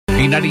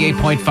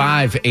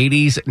98.5,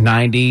 80s,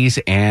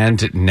 90s,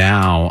 and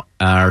now.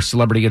 Our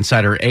celebrity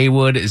insider,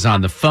 A-Wood, is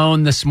on the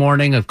phone this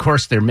morning. Of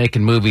course, they're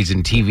making movies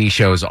and TV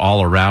shows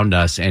all around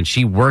us, and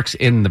she works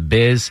in the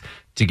biz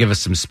to give us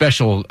some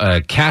special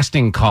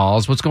casting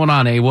calls. What's going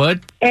on,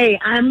 A-Wood? Hey,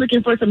 I'm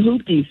looking for some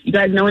hoopties. You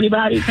guys know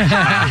anybody?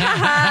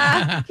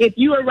 If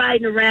you are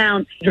riding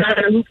around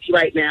driving a hooptie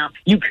right now,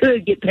 you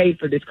could get paid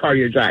for this car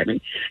you're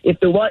driving. If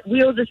the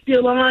wheels are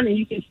still on and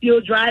you can still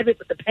drive it,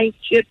 but the paint's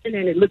chipping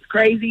and it looks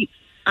crazy,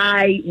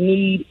 I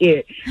need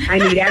it. I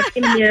need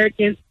African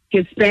Americans,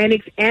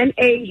 Hispanics, and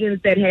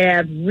Asians that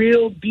have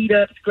real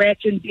beat-up,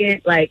 scratch and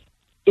dent. Like,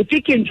 if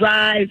it can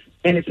drive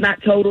and it's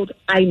not totaled,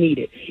 I need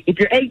it. If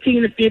you're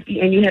 18 to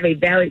 50 and you have a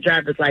valid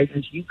driver's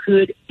license, you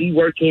could be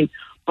working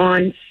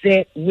on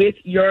set with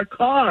your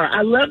car.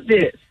 I love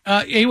this.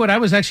 A-Wood, I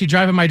was actually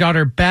driving my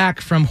daughter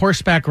back from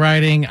horseback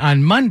riding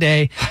on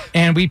Monday,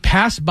 and we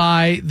passed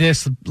by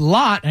this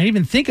lot. I didn't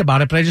even think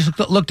about it, but I just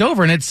looked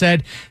over, and it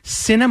said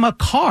Cinema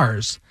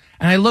Cars.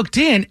 And I looked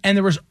in, and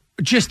there was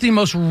just the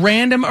most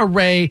random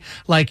array,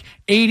 like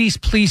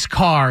 80s police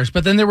cars,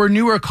 but then there were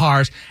newer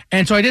cars.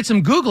 And so I did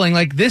some Googling,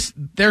 like this,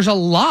 there's a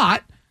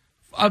lot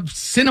of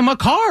cinema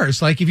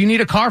cars. Like if you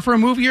need a car for a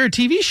movie or a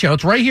TV show,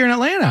 it's right here in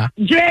Atlanta.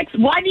 Drex,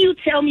 why do you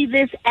tell me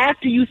this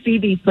after you see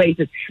these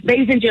places?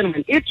 Ladies and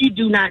gentlemen, if you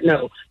do not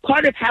know,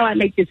 part of how I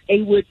make this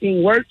A-Wood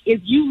thing work is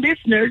you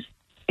listeners,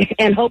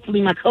 and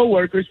hopefully my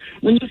coworkers,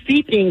 when you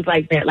see things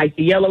like that, like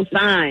the yellow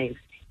signs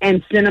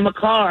and cinema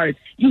cars,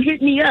 you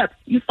hit me up.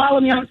 You follow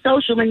me on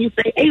social and you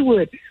say,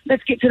 A-Wood,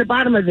 let's get to the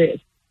bottom of this.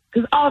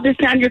 Because all this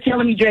time you're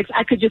telling me, Drex,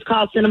 I could just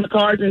call Cinema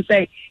Cars and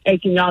say, hey,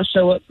 can y'all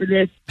show up for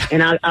this?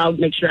 And I'll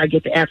make sure I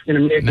get the African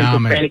Americans,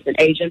 Hispanics, and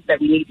Asians that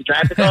we need to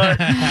drive the car.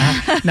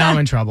 Now I'm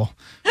in trouble.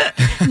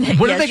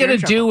 What are they going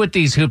to do with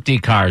these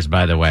hoopty cars,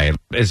 by the way?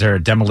 Is there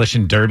a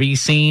demolition derby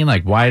scene?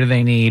 Like, why do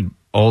they need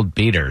old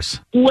beaters?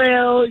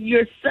 Well,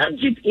 your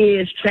subject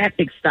is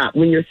traffic stop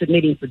when you're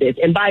submitting for this.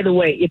 And by the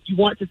way, if you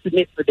want to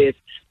submit for this,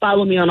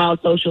 follow me on all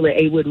social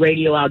at A-Wood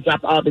Radio. I'll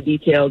drop all the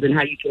details and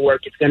how you can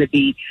work. It's going to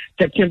be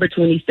September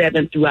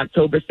 27th through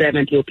October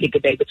 7th. You'll pick a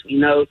day between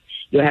those.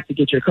 You'll have to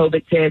get your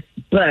COVID test.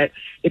 But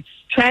it's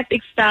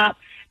traffic stop.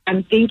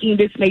 I'm thinking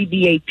this may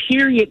be a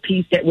period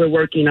piece that we're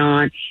working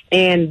on.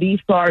 And these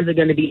cars are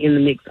going to be in the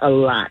mix a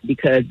lot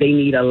because they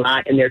need a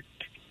lot. And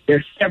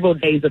there's several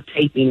days of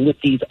taping with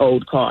these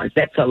old cars.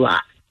 That's a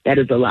lot. That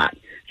is a lot.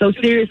 So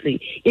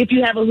seriously, if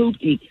you have a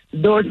hoopty, the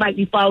doors might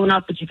be falling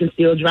off, but you can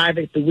still drive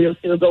it. The wheels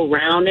still go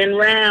round and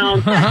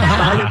round.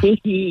 Follow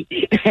me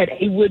at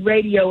A-Wood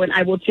Radio, and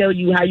I will tell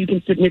you how you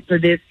can submit for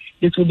this.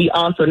 This will be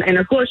awesome. And,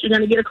 of course, you're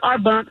going to get a car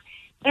bump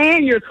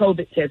and your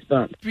COVID test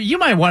bump. You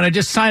might want to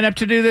just sign up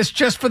to do this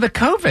just for the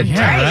COVID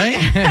test,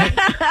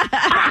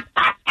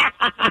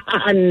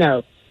 right?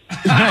 No.